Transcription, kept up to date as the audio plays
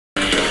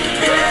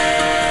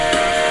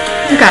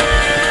Okay.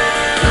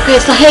 Okay,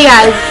 so hey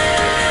guys,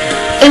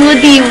 it would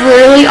be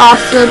really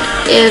awesome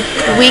if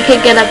we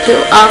could get up to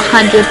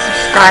 100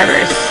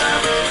 subscribers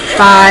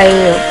by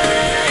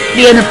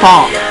the end of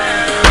fall.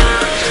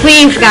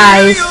 Please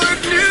guys,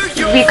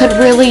 we could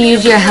really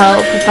use your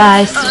help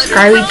by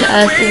subscribing to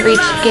us and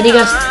getting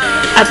us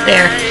up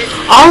there.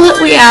 All that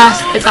we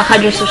ask is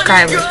 100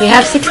 subscribers. We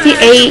have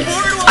 68.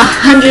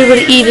 100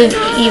 would even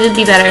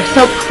be better.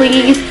 So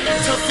please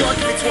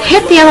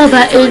hit the yellow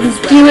button,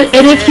 do it.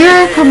 And if you're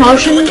a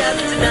promotion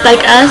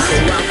like us,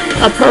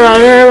 a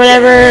promoter or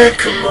whatever,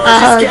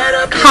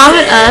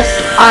 comment us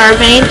our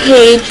main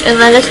page and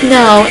let us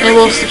know, and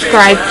we'll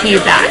subscribe to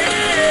you back.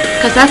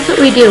 Because that's what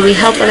we do. We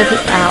help other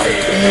people out,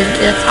 and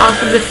it's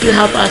awesome if you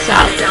help us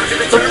out.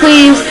 But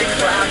please,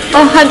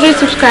 100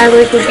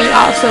 subscribers would be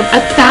awesome.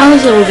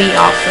 1,000 would be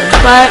awesome.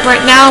 But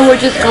right now we're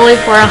just going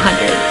for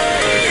 100.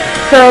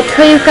 So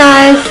please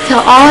guys,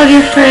 tell all of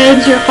your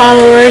friends, your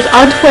followers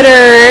on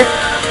Twitter,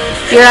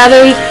 your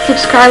other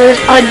subscribers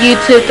on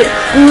YouTube to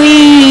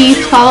please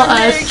follow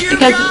us,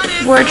 because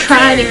we're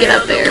trying to get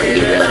up there.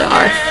 We really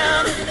are.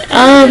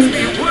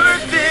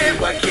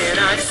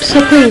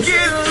 So please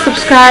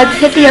subscribe,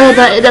 hit the yellow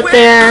button up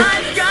there.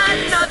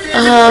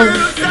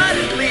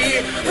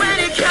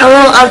 A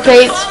little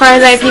updates.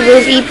 Friday Night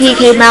Fever's EP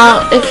came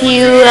out. If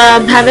you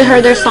haven't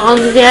heard their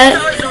songs yet,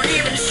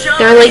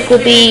 their link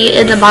will be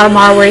in the bottom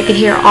bar where you can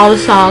hear all the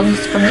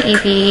songs from the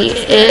EP.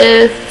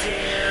 If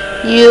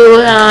you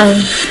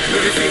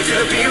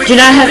do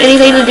not have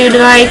anything to do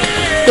tonight,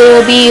 they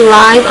will be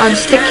live on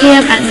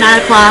Stickcam at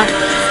 9 o'clock.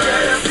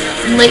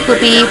 Link will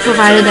be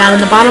provided down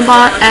in the bottom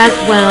bar as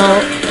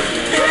well.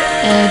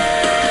 And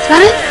that's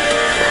about it.